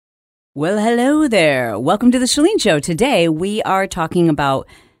Well, hello there. Welcome to the Cellulite Show. Today, we are talking about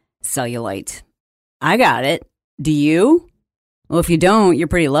cellulite. I got it. Do you? Well, if you don't, you're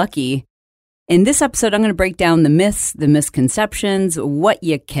pretty lucky. In this episode, I'm going to break down the myths, the misconceptions, what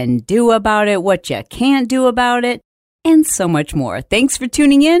you can do about it, what you can't do about it, and so much more. Thanks for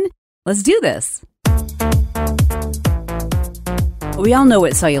tuning in. Let's do this. We all know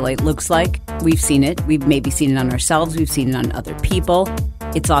what cellulite looks like. We've seen it. We've maybe seen it on ourselves. We've seen it on other people.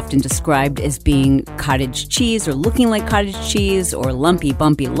 It's often described as being cottage cheese or looking like cottage cheese or lumpy,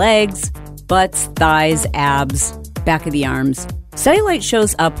 bumpy legs, butts, thighs, abs, back of the arms. Cellulite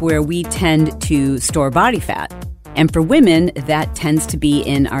shows up where we tend to store body fat. And for women, that tends to be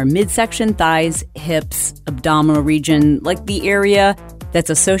in our midsection, thighs, hips, abdominal region, like the area that's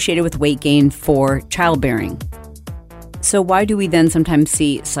associated with weight gain for childbearing. So why do we then sometimes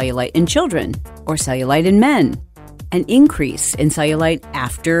see cellulite in children or cellulite in men? An increase in cellulite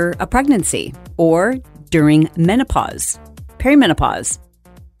after a pregnancy or during menopause, perimenopause.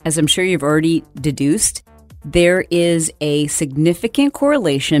 As I'm sure you've already deduced, there is a significant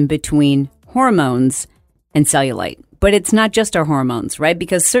correlation between hormones and cellulite. But it's not just our hormones, right?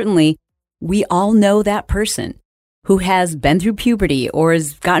 Because certainly we all know that person who has been through puberty or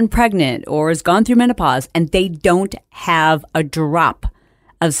has gotten pregnant or has gone through menopause and they don't have a drop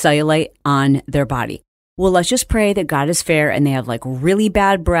of cellulite on their body. Well, let's just pray that God is fair and they have like really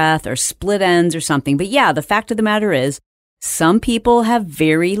bad breath or split ends or something. But yeah, the fact of the matter is some people have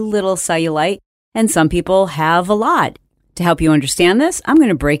very little cellulite and some people have a lot. To help you understand this, I'm going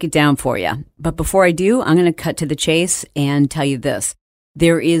to break it down for you. But before I do, I'm going to cut to the chase and tell you this.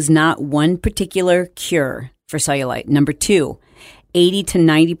 There is not one particular cure for cellulite. Number two, 80 to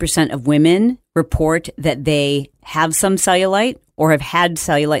 90% of women report that they have some cellulite or have had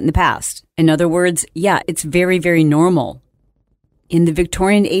cellulite in the past. In other words, yeah, it's very, very normal. In the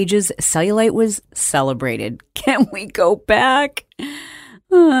Victorian ages, cellulite was celebrated. Can we go back?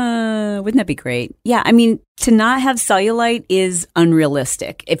 Wouldn't that be great? Yeah, I mean, to not have cellulite is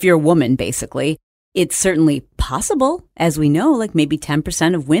unrealistic. If you're a woman, basically, it's certainly possible. As we know, like maybe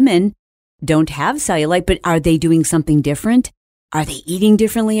 10% of women don't have cellulite, but are they doing something different? Are they eating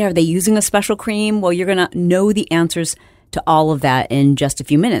differently? Are they using a special cream? Well, you're going to know the answers to all of that in just a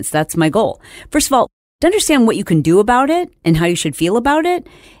few minutes. That's my goal. First of all, to understand what you can do about it and how you should feel about it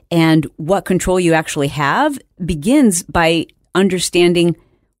and what control you actually have begins by understanding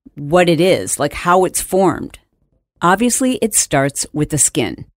what it is, like how it's formed. Obviously, it starts with the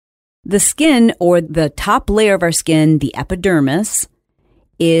skin. The skin, or the top layer of our skin, the epidermis,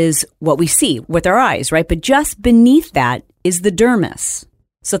 is what we see with our eyes, right? But just beneath that is the dermis.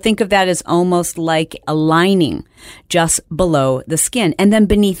 So think of that as almost like a lining just below the skin. And then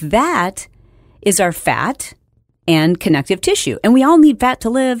beneath that is our fat and connective tissue. And we all need fat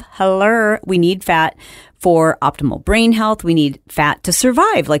to live. Hello. We need fat for optimal brain health. We need fat to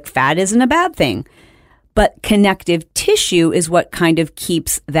survive. Like fat isn't a bad thing. But connective tissue is what kind of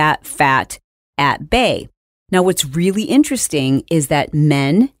keeps that fat at bay. Now, what's really interesting is that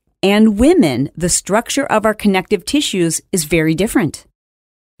men and women, the structure of our connective tissues is very different.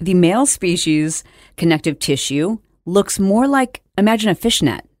 The male species connective tissue looks more like, imagine a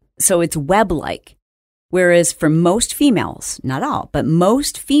fishnet. So it's web-like. Whereas for most females, not all, but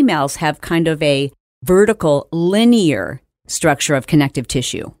most females have kind of a vertical, linear structure of connective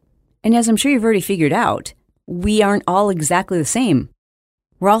tissue. And as I'm sure you've already figured out, we aren't all exactly the same.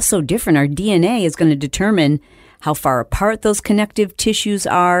 We're all so different. Our DNA is going to determine how far apart those connective tissues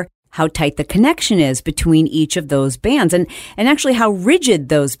are, how tight the connection is between each of those bands, and actually how rigid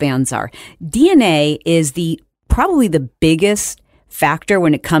those bands are. DNA is probably the biggest factor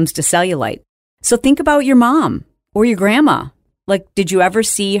when it comes to cellulite. So think about your mom or your grandma. Like, did you ever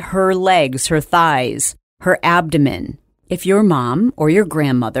see her legs, her thighs, her abdomen? If your mom or your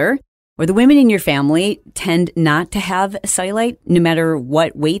grandmother or the women in your family tend not to have cellulite, no matter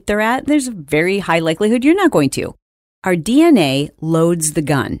what weight they're at, there's a very high likelihood you're not going to. Our DNA loads the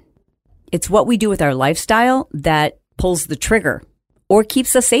gun. It's what we do with our lifestyle that pulls the trigger or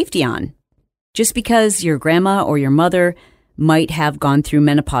keeps the safety on. Just because your grandma or your mother might have gone through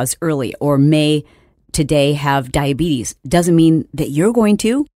menopause early or may today have diabetes doesn't mean that you're going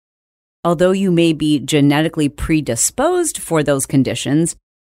to. Although you may be genetically predisposed for those conditions,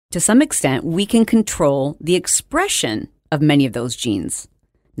 to some extent, we can control the expression of many of those genes.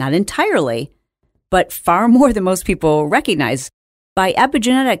 Not entirely, but far more than most people recognize. By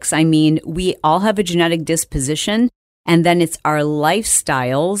epigenetics, I mean we all have a genetic disposition, and then it's our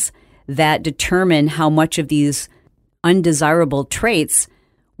lifestyles that determine how much of these undesirable traits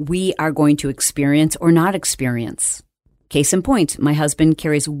we are going to experience or not experience. Case in point, my husband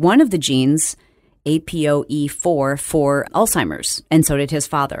carries one of the genes, APOE4, for Alzheimer's, and so did his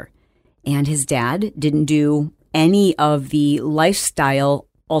father. And his dad didn't do any of the lifestyle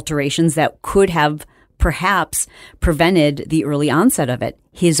alterations that could have perhaps prevented the early onset of it.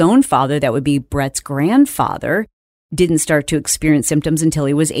 His own father, that would be Brett's grandfather, didn't start to experience symptoms until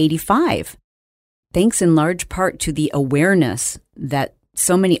he was 85. Thanks in large part to the awareness that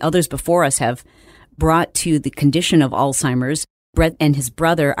so many others before us have brought to the condition of Alzheimer's, Brett and his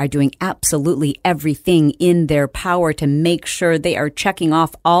brother are doing absolutely everything in their power to make sure they are checking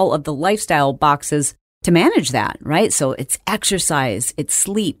off all of the lifestyle boxes to manage that, right? So it's exercise, it's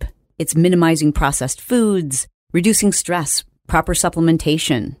sleep, it's minimizing processed foods, reducing stress, proper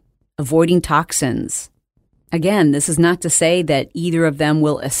supplementation, avoiding toxins. Again, this is not to say that either of them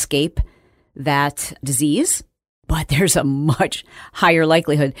will escape that disease, but there's a much higher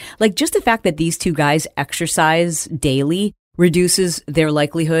likelihood. Like just the fact that these two guys exercise daily reduces their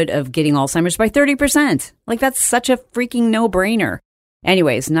likelihood of getting Alzheimer's by 30%. Like that's such a freaking no-brainer.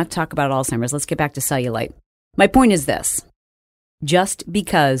 Anyways, not to talk about Alzheimer's. Let's get back to cellulite. My point is this. Just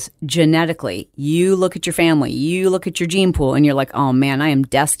because genetically you look at your family, you look at your gene pool and you're like, oh man, I am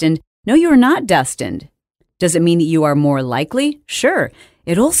destined. No, you are not destined. Does it mean that you are more likely? Sure.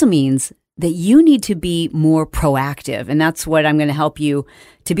 It also means that you need to be more proactive. And that's what I'm going to help you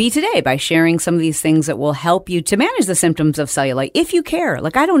to be today by sharing some of these things that will help you to manage the symptoms of cellulite if you care.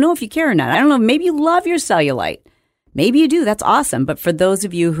 Like, I don't know if you care or not. I don't know. Maybe you love your cellulite. Maybe you do. That's awesome. But for those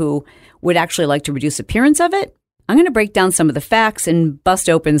of you who would actually like to reduce appearance of it, I'm going to break down some of the facts and bust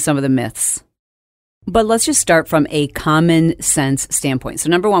open some of the myths. But let's just start from a common sense standpoint. So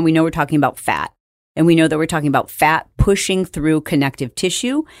number one, we know we're talking about fat. And we know that we're talking about fat pushing through connective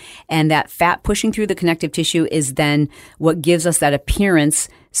tissue. And that fat pushing through the connective tissue is then what gives us that appearance,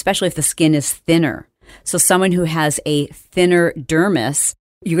 especially if the skin is thinner. So someone who has a thinner dermis,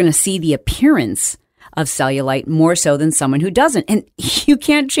 you're going to see the appearance of cellulite more so than someone who doesn't. And you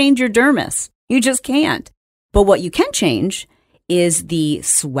can't change your dermis. You just can't. But what you can change is the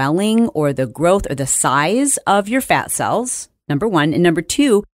swelling or the growth or the size of your fat cells, number one. And number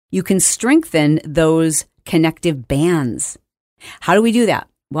two, you can strengthen those connective bands. How do we do that?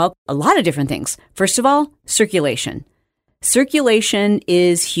 Well, a lot of different things. First of all, circulation. Circulation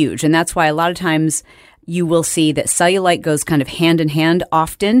is huge. And that's why a lot of times you will see that cellulite goes kind of hand in hand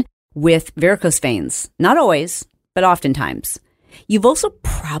often with varicose veins. Not always, but oftentimes. You've also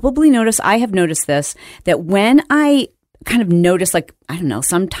probably noticed, I have noticed this, that when I kind of notice, like, I don't know,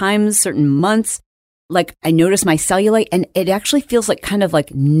 sometimes certain months, like I notice my cellulite and it actually feels like kind of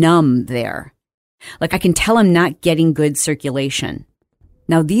like numb there. Like I can tell I'm not getting good circulation.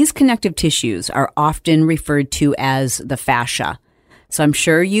 Now, these connective tissues are often referred to as the fascia. So I'm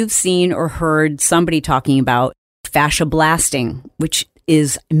sure you've seen or heard somebody talking about fascia blasting, which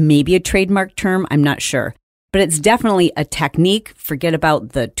is maybe a trademark term. I'm not sure. But it's definitely a technique. Forget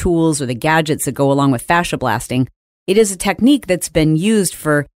about the tools or the gadgets that go along with fascia blasting. It is a technique that's been used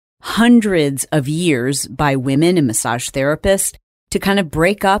for hundreds of years by women and massage therapists to kind of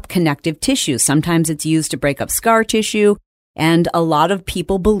break up connective tissue. Sometimes it's used to break up scar tissue. And a lot of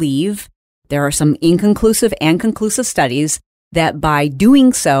people believe, there are some inconclusive and conclusive studies, that by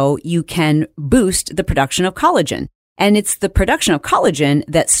doing so, you can boost the production of collagen. And it's the production of collagen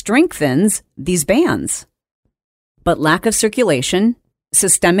that strengthens these bands. But lack of circulation,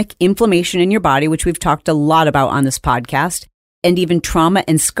 systemic inflammation in your body, which we've talked a lot about on this podcast, and even trauma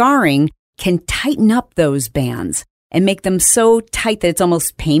and scarring can tighten up those bands and make them so tight that it's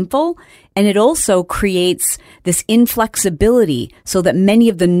almost painful. And it also creates this inflexibility so that many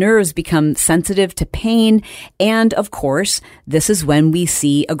of the nerves become sensitive to pain. And of course, this is when we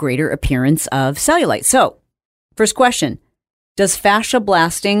see a greater appearance of cellulite. So, first question, does fascia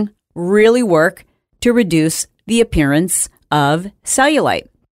blasting really work to reduce the appearance of cellulite?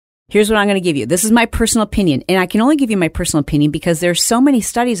 Here's what I'm going to give you. This is my personal opinion, and I can only give you my personal opinion because there's so many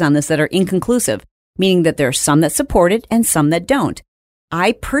studies on this that are inconclusive, meaning that there are some that support it and some that don't.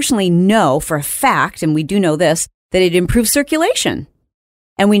 I personally know for a fact, and we do know this, that it improves circulation.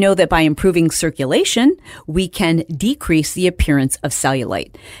 And we know that by improving circulation, we can decrease the appearance of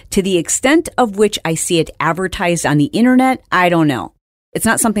cellulite. To the extent of which I see it advertised on the internet, I don't know. It's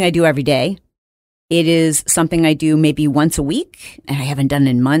not something I do every day. It is something I do maybe once a week, and I haven't done it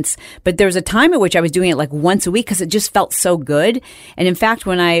in months. But there was a time at which I was doing it like once a week because it just felt so good. And in fact,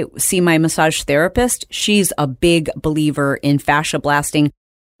 when I see my massage therapist, she's a big believer in fascia blasting,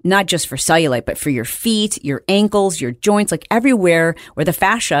 not just for cellulite, but for your feet, your ankles, your joints, like everywhere where the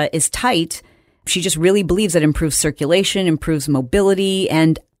fascia is tight. She just really believes that improves circulation, improves mobility.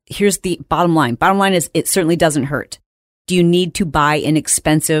 And here's the bottom line. Bottom line is it certainly doesn't hurt. Do you need to buy an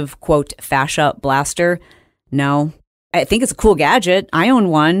expensive, quote, fascia blaster? No. I think it's a cool gadget. I own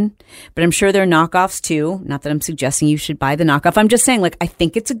one, but I'm sure there are knockoffs too. Not that I'm suggesting you should buy the knockoff. I'm just saying, I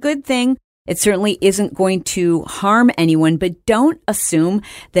think it's a good thing. It certainly isn't going to harm anyone, but don't assume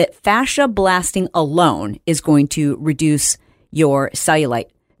that fascia blasting alone is going to reduce your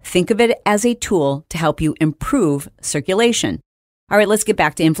cellulite. Think of it as a tool to help you improve circulation. All right, let's get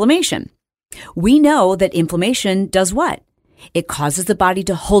back to inflammation. We know that inflammation does what? It causes the body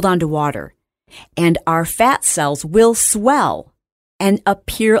to hold on to water. And our fat cells will swell and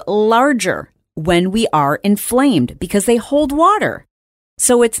appear larger when we are inflamed because they hold water.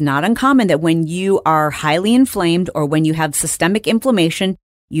 So it's not uncommon that when you are highly inflamed or when you have systemic inflammation,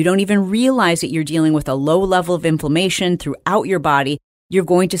 you don't even realize that you're dealing with a low level of inflammation throughout your body. You're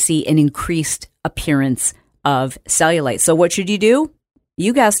going to see an increased appearance of cellulite. So what should you do?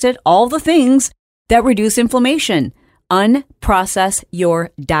 You guessed it, all the things that reduce inflammation. Unprocess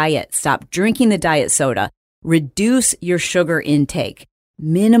your diet. Stop drinking the diet soda. Reduce your sugar intake.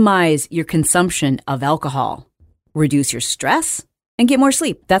 Minimize your consumption of alcohol. Reduce your stress and get more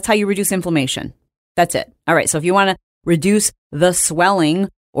sleep. That's how you reduce inflammation. That's it. All right. So if you want to reduce the swelling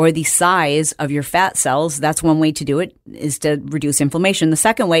or the size of your fat cells, that's one way to do it, is to reduce inflammation. The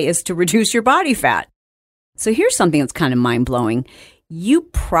second way is to reduce your body fat. So here's something that's kind of mind-blowing. You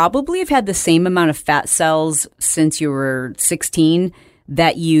probably have had the same amount of fat cells since you were 16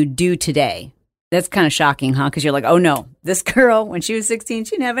 that you do today. That's kind of shocking, huh? Because you're like, oh no, this girl, when she was 16,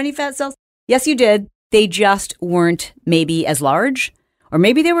 she didn't have any fat cells. Yes, you did. They just weren't maybe as large, or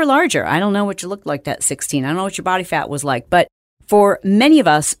maybe they were larger. I don't know what you looked like at 16. I don't know what your body fat was like. But for many of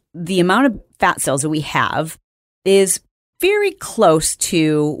us, the amount of fat cells that we have is very close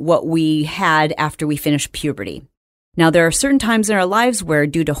to what we had after we finished puberty. Now, there are certain times in our lives where,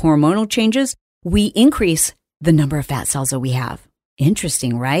 due to hormonal changes, we increase the number of fat cells that we have.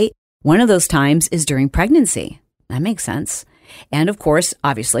 Interesting, right? One of those times is during pregnancy. That makes sense. And of course,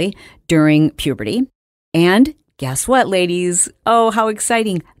 obviously, during puberty. And guess what, ladies? Oh, how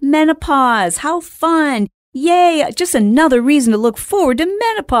exciting. Menopause. How fun. Yay. Just another reason to look forward to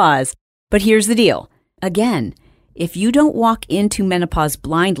menopause. But here's the deal. Again, if you don't walk into menopause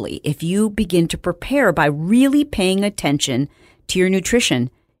blindly, if you begin to prepare by really paying attention to your nutrition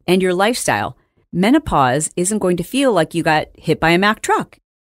and your lifestyle, menopause isn't going to feel like you got hit by a Mack truck.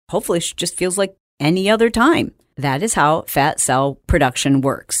 Hopefully it just feels like any other time. That is how fat cell production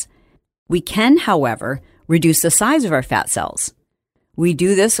works. We can, however, reduce the size of our fat cells. We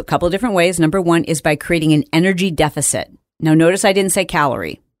do this a couple of different ways. Number one is by creating an energy deficit. Now, notice I didn't say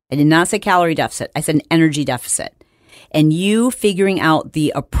calorie. I did not say calorie deficit. I said an energy deficit. And you figuring out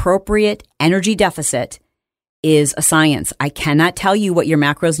the appropriate energy deficit is a science. I cannot tell you what your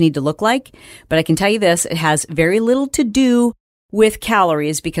macros need to look like, but I can tell you this. It has very little to do with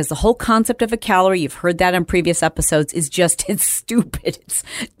calories because the whole concept of a calorie, you've heard that on previous episodes, is just, it's stupid. It's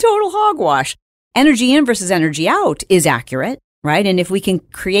total hogwash. Energy in versus energy out is accurate, right? And if we can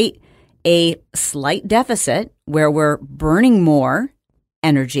create a slight deficit where we're burning more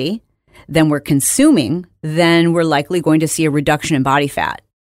energy than we're consuming, then we're likely going to see a reduction in body fat.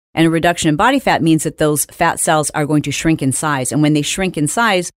 And a reduction in body fat means that those fat cells are going to shrink in size. And when they shrink in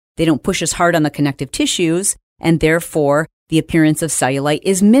size, they don't push as hard on the connective tissues, and therefore the appearance of cellulite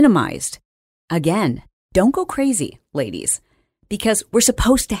is minimized. Again, don't go crazy, ladies, because we're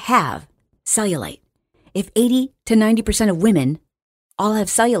supposed to have cellulite. If 80 to 90% of women all have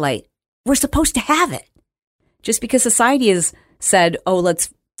cellulite, we're supposed to have it. Just because society has said, oh, let's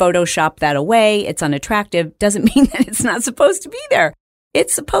Photoshop that away, it's unattractive, doesn't mean that it's not supposed to be there.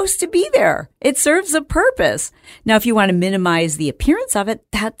 It's supposed to be there. It serves a purpose. Now, if you want to minimize the appearance of it,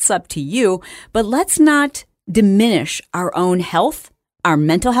 that's up to you. But let's not diminish our own health, our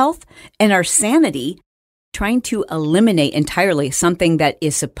mental health, and our sanity trying to eliminate entirely something that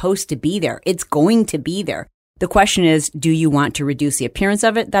is supposed to be there. It's going to be there. The question is, do you want to reduce the appearance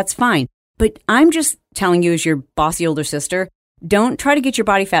of it? That's fine. But I'm just telling you as your bossy older sister, don't try to get your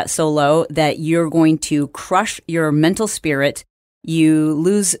body fat so low that you're going to crush your mental spirit. You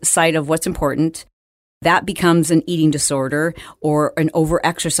lose sight of what's important. That becomes an eating disorder or an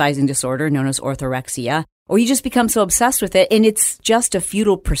over-exercising disorder known as orthorexia, or you just become so obsessed with it and it's just a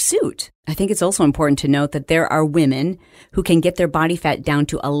futile pursuit. I think it's also important to note that there are women who can get their body fat down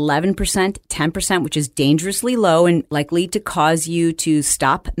to 11%, 10%, which is dangerously low and likely to cause you to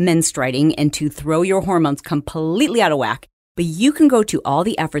stop menstruating and to throw your hormones completely out of whack. But you can go to all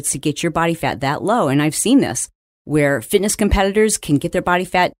the efforts to get your body fat that low. And I've seen this where fitness competitors can get their body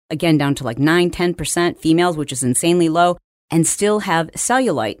fat, again, down to like 9, 10%, females, which is insanely low, and still have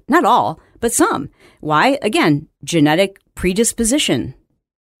cellulite. Not all, but some. Why? Again, genetic predisposition.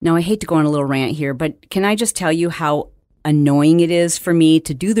 Now, I hate to go on a little rant here, but can I just tell you how annoying it is for me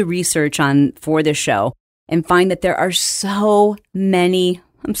to do the research for this show and find that there are so many,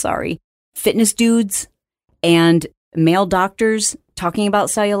 fitness dudes and male doctors talking about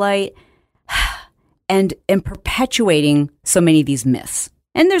cellulite and perpetuating so many of these myths.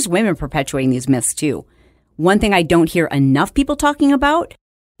 And there's women perpetuating these myths too. One thing I don't hear enough people talking about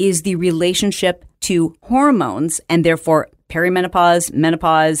is the relationship to hormones and therefore perimenopause,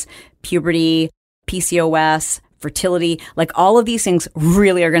 menopause, puberty, PCOS, fertility. Like all of these things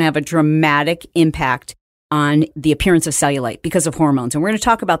really are going to have a dramatic impact on the appearance of cellulite because of hormones. And we're going to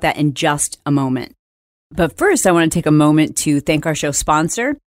talk about that in just a moment. But first, I want to take a moment to thank our show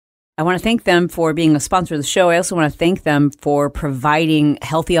sponsor. I want to thank them for being a sponsor of the show. I also want to thank them for providing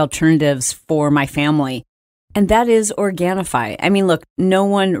healthy alternatives for my family. And that is Organifi. I mean, look, no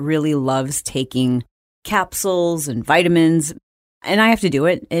one really loves taking capsules and vitamins, and I have to do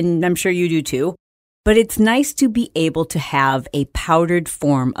it, and I'm sure you do too. But it's nice to be able to have a powdered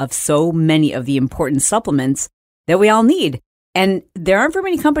form of so many of the important supplements that we all need. And there aren't very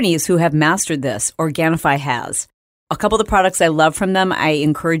many companies who have mastered this. Organifi has. A couple of the products I love from them, I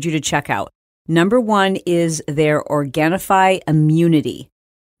encourage you to check out. Number one is their Organifi Immunity.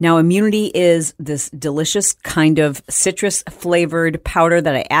 Now, Immunity is this delicious kind of citrus-flavored powder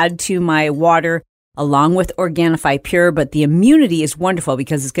that I add to my water along with Organifi Pure, but the Immunity is wonderful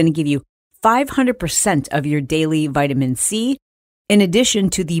because it's going to give you 500% of your daily vitamin C, in addition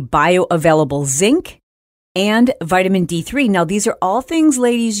to the bioavailable zinc and vitamin D3. Now, these are all things,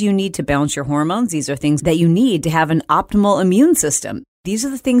 ladies, you need to balance your hormones. These are things that you need to have an optimal immune system. These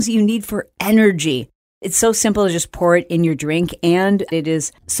are the things that you need for energy. It's so simple to just pour it in your drink, and it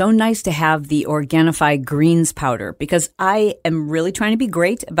is so nice to have the Organifi Greens powder because I am really trying to be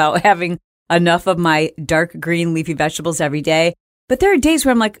great about having enough of my dark green leafy vegetables every day. But there are days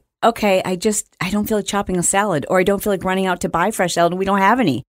where I'm like, okay, I don't feel like chopping a salad, or I don't feel like running out to buy fresh salad and we don't have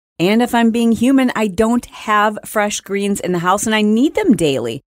any. And if I'm being human, I don't have fresh greens in the house and I need them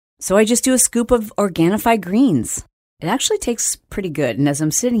daily. So I just do a scoop of Organifi Greens. It actually tastes pretty good. And as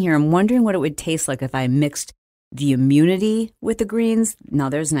I'm sitting here, I'm wondering what it would taste like if I mixed the Immunity with the greens. Now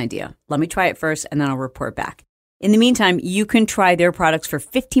there's an idea. Let me try it first and then I'll report back. In the meantime, you can try their products for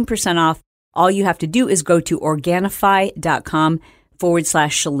 15% off. All you have to do is go to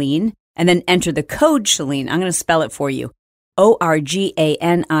Organifi.com/Chalene and then enter the code Chalene. I'm going to spell it for you.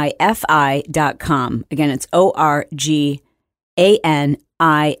 Organifi.com. Again, it's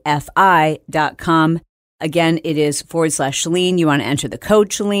Organifi.com. Again, it is /Chalene. You want to enter the code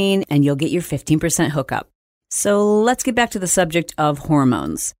Chalene and you'll get your 15% hookup. So let's get back to the subject of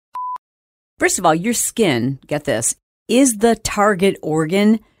hormones. First of all, your skin, get this, is the target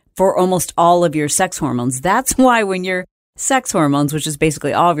organ for almost all of your sex hormones. That's why when your sex hormones, which is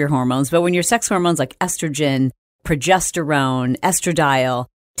basically all of your hormones, but when your sex hormones like estrogen, progesterone, estradiol,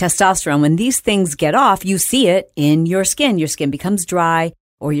 testosterone, when these things get off, you see it in your skin. Your skin becomes dry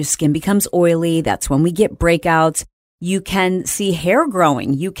or your skin becomes oily. That's when we get breakouts. You can see hair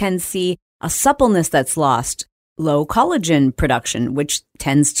growing. You can see a suppleness that's lost, low collagen production, which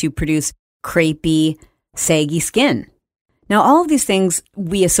tends to produce crepey, saggy skin. Now, all of these things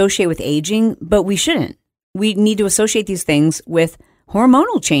we associate with aging, but we shouldn't. We need to associate these things with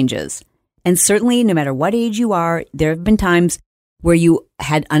hormonal changes. And certainly, no matter what age you are, there have been times where you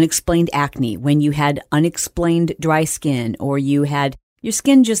had unexplained acne, when you had unexplained dry skin, or your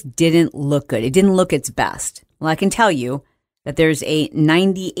skin just didn't look good. It didn't look its best. Well, I can tell you that there's a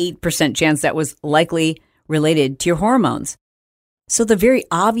 98% chance that was likely related to your hormones. So the very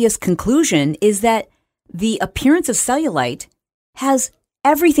obvious conclusion is that the appearance of cellulite has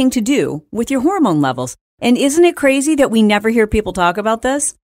everything to do with your hormone levels. And isn't it crazy that we never hear people talk about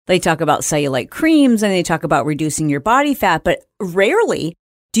this? They talk about cellulite creams and they talk about reducing your body fat, but rarely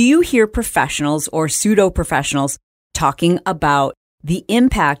do you hear professionals or pseudo-professionals talking about the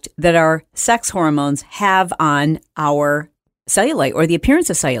impact that our sex hormones have on our cellulite or the appearance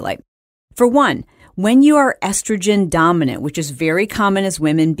of cellulite. For one, when you are estrogen dominant, which is very common as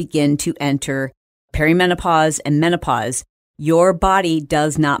women begin to enter perimenopause and menopause, your body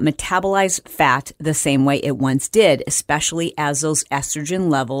does not metabolize fat the same way it once did, especially as those estrogen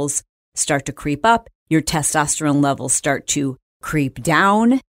levels start to creep up, your testosterone levels start to creep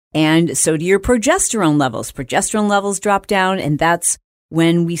down, and so do your progesterone levels. Progesterone levels drop down, and that's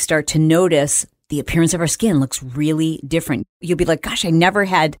when we start to notice the appearance of our skin looks really different. You'll be like, gosh, I never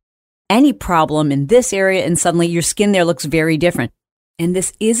had any problem in this area, and suddenly your skin there looks very different. And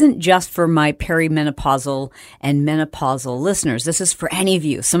this isn't just for my perimenopausal and menopausal listeners. This is for any of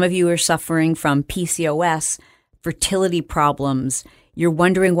you. Some of you are suffering from PCOS, fertility problems. You're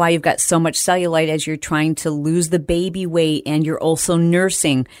wondering why you've got so much cellulite as you're trying to lose the baby weight and you're also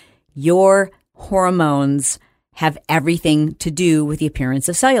nursing. Your hormones have everything to do with the appearance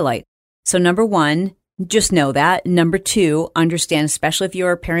of cellulite. So number one, just know that. Number two, understand, especially if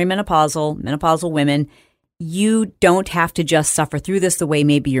you're menopausal women, you don't have to just suffer through this the way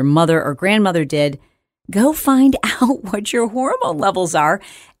maybe your mother or grandmother did. Go find out what your hormone levels are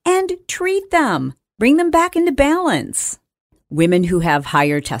and treat them. Bring them back into balance. Women who have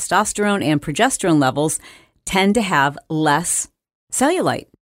higher testosterone and progesterone levels tend to have less cellulite.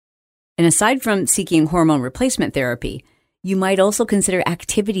 And aside from seeking hormone replacement therapy, you might also consider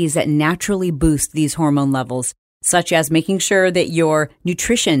activities that naturally boost these hormone levels, such as making sure that your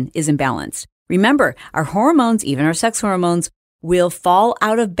nutrition is in balance. Remember, our hormones, even our sex hormones, will fall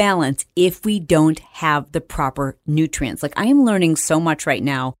out of balance if we don't have the proper nutrients. Like I am learning so much right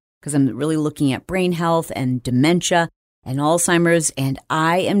now because I'm really looking at brain health and dementia and Alzheimer's, and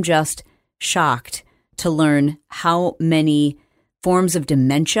I am just shocked to learn how many forms of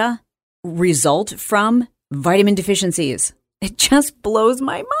dementia result from vitamin deficiencies. It just blows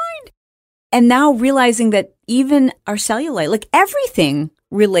my mind. And now realizing that even our cellulite, like everything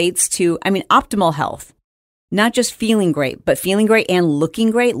relates to, optimal health. Not just feeling great, but feeling great and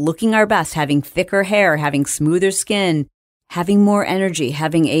looking great, looking our best, having thicker hair, having smoother skin, having more energy,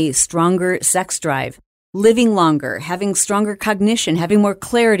 having a stronger sex drive, living longer, having stronger cognition, having more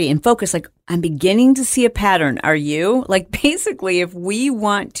clarity and focus. Like I'm beginning to see a pattern. Are you? Like basically, if we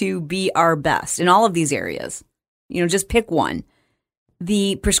want to be our best in all of these areas, just pick one.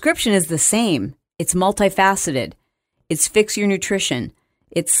 The prescription is the same. It's multifaceted. It's fix your nutrition.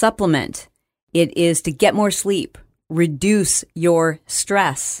 It's supplement. It is to get more sleep, reduce your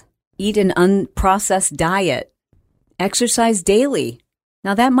stress, eat an unprocessed diet, exercise daily.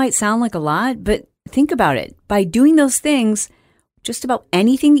 Now that might sound like a lot, but think about it. By doing those things, just about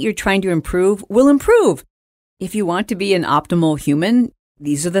anything that you're trying to improve will improve. If you want to be an optimal human,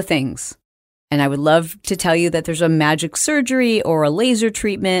 these are the things. And I would love to tell you that there's a magic surgery or a laser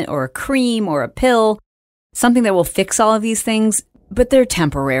treatment or a cream or a pill, something that will fix all of these things, but they're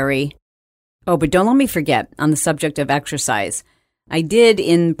temporary. Oh, but don't let me forget on the subject of exercise. I did,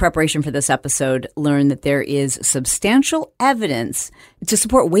 in preparation for this episode, learn that there is substantial evidence to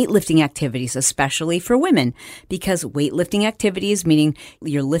support weightlifting activities, especially for women, because weightlifting activities, meaning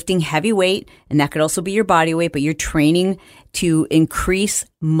you're lifting heavy weight, and that could also be your body weight, but you're training to increase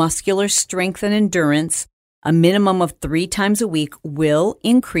muscular strength and endurance, a minimum of 3 times a week will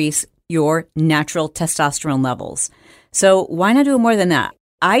increase your natural testosterone levels. So why not do more than that?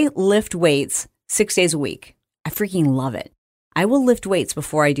 I lift weights 6 days a week. I freaking love it. I will lift weights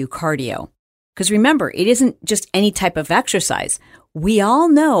before I do cardio. Because remember, it isn't just any type of exercise. We all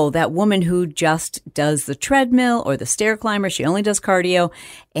know that woman who just does the treadmill or the stair climber, she only does cardio,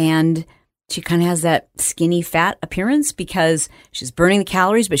 and she kind of has that skinny fat appearance because she's burning the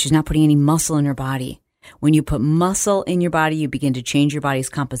calories, but she's not putting any muscle in her body. When you put muscle in your body, you begin to change your body's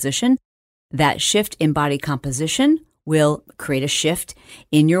composition. That shift in body composition will create a shift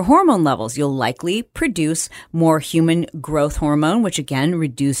in your hormone levels. You'll likely produce more human growth hormone, which again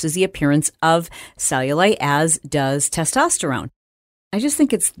reduces the appearance of cellulite, as does testosterone. I just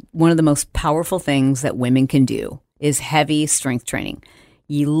think it's one of the most powerful things that women can do is heavy strength training.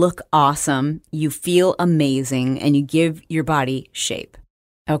 You look awesome, you feel amazing, and you give your body shape.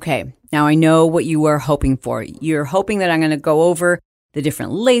 Okay, now I know what you are hoping for. You're hoping that I'm going to go over the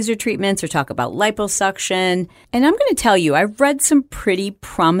different laser treatments or talk about liposuction. And I'm going to tell you, I've read some pretty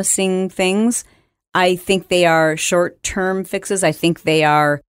promising things. I think they are short-term fixes. I think they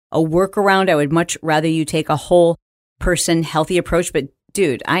are a workaround. I would much rather you take a whole person healthy approach. But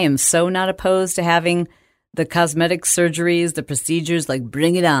dude, I am so not opposed to having the cosmetic surgeries, the procedures, like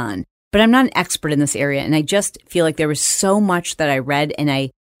bring it on. But I'm not an expert in this area. And I just feel like there was so much that I read and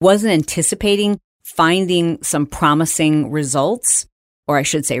I wasn't anticipating finding some promising results. Or I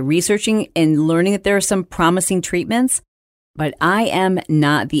should say researching and learning that there are some promising treatments, but I am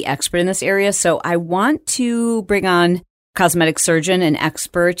not the expert in this area. So I want to bring on cosmetic surgeon, an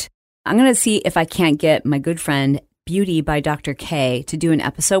expert. I'm going to see if I can't get my good friend Beauty by Dr. K to do an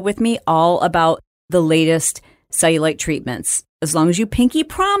episode with me all about the latest cellulite treatments. As long as you pinky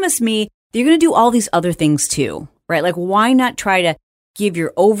promise me, you're going to do all these other things too, right? Like why not try to give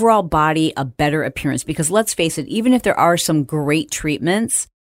your overall body a better appearance? Because let's face it, even if there are some great treatments,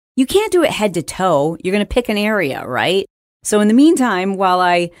 you can't do it head to toe. You're going to pick an area, right? So in the meantime, while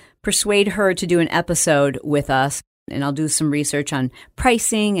I persuade her to do an episode with us, and I'll do some research on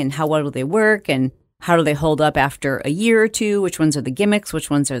pricing and how well do they work and how do they hold up after a year or two, which ones are the gimmicks, which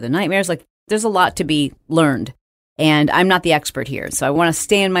ones are the nightmares. Like, there's a lot to be learned. And I'm not the expert here, so I want to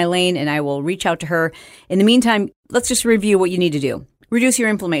stay in my lane and I will reach out to her. In the meantime, let's just review what you need to do. Reduce your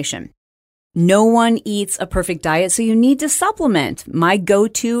inflammation. No one eats a perfect diet, so you need to supplement. My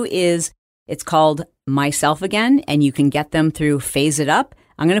go-to is, it's called Myself Again, and you can get them through Phase It Up.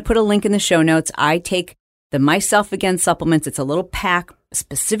 I'm going to put a link in the show notes. I take the Myself Again supplements. It's a little pack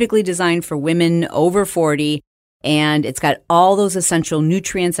specifically designed for women over 40, and it's got all those essential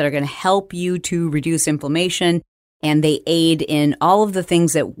nutrients that are going to help you to reduce inflammation, and they aid in all of the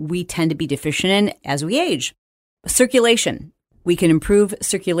things that we tend to be deficient in as we age. Circulation. We can improve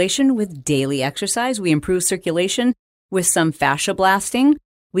circulation with daily exercise. We improve circulation with some fascia blasting.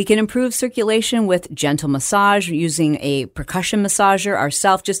 We can improve circulation with gentle massage using a percussion massager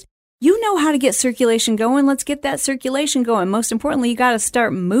ourselves. Just, you know how to get circulation going. Let's get that circulation going. Most importantly, you got to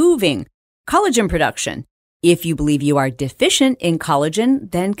start moving. Collagen production. If you believe you are deficient in collagen,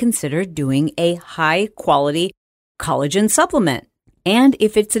 then consider doing a high quality collagen supplement. And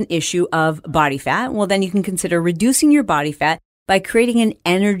if it's an issue of body fat, well, then you can consider reducing your body fat by creating an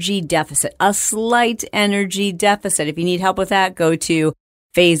energy deficit, a slight energy deficit. If you need help with that, go to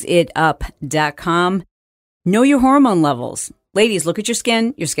phaseitup.com. Know your hormone levels. Ladies, look at your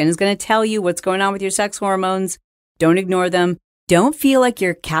skin. Your skin is going to tell you what's going on with your sex hormones. Don't ignore them. Don't feel like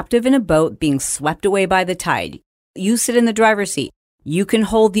you're captive in a boat being swept away by the tide. You sit in the driver's seat. You can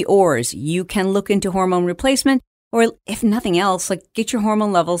hold the oars. You can look into hormone replacement, or if nothing else, like, get your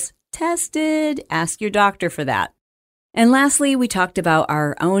hormone levels tested. Ask your doctor for that. And lastly, we talked about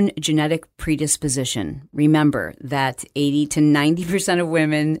our own genetic predisposition. Remember that 80 to 90% of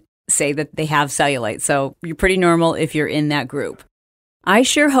women say that they have cellulite, so you're pretty normal if you're in that group. I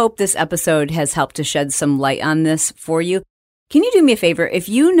sure hope this episode has helped to shed some light on this for you. Can you do me a favor? If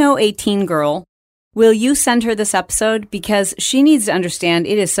you know a teen girl, will you send her this episode? Because she needs to understand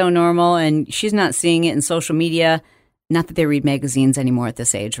it is so normal and she's not seeing it in social media. Not that they read magazines anymore at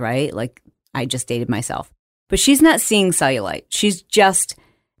this age, right? Like, I just dated myself. But she's not seeing cellulite. She's just,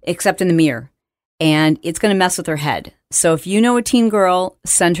 except in the mirror. And it's going to mess with her head. So if you know a teen girl,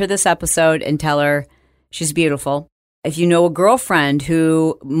 send her this episode and tell her she's beautiful. If you know a girlfriend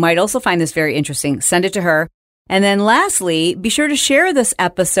who might also find this very interesting, send it to her. And then lastly, be sure to share this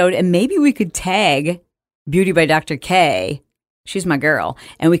episode, and maybe we could tag Beauty by Dr. K. She's my girl.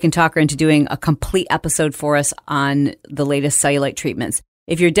 And we can talk her into doing a complete episode for us on the latest cellulite treatments.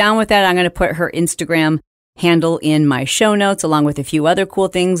 If you're down with that, I'm going to put her Instagram handle in my show notes, along with a few other cool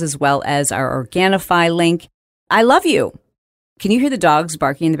things, as well as our Organifi link. I love you. Can you hear the dogs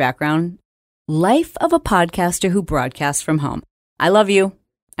barking in the background? Life of a podcaster who broadcasts from home. I love you.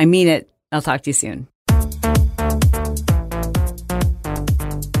 I mean it. I'll talk to you soon.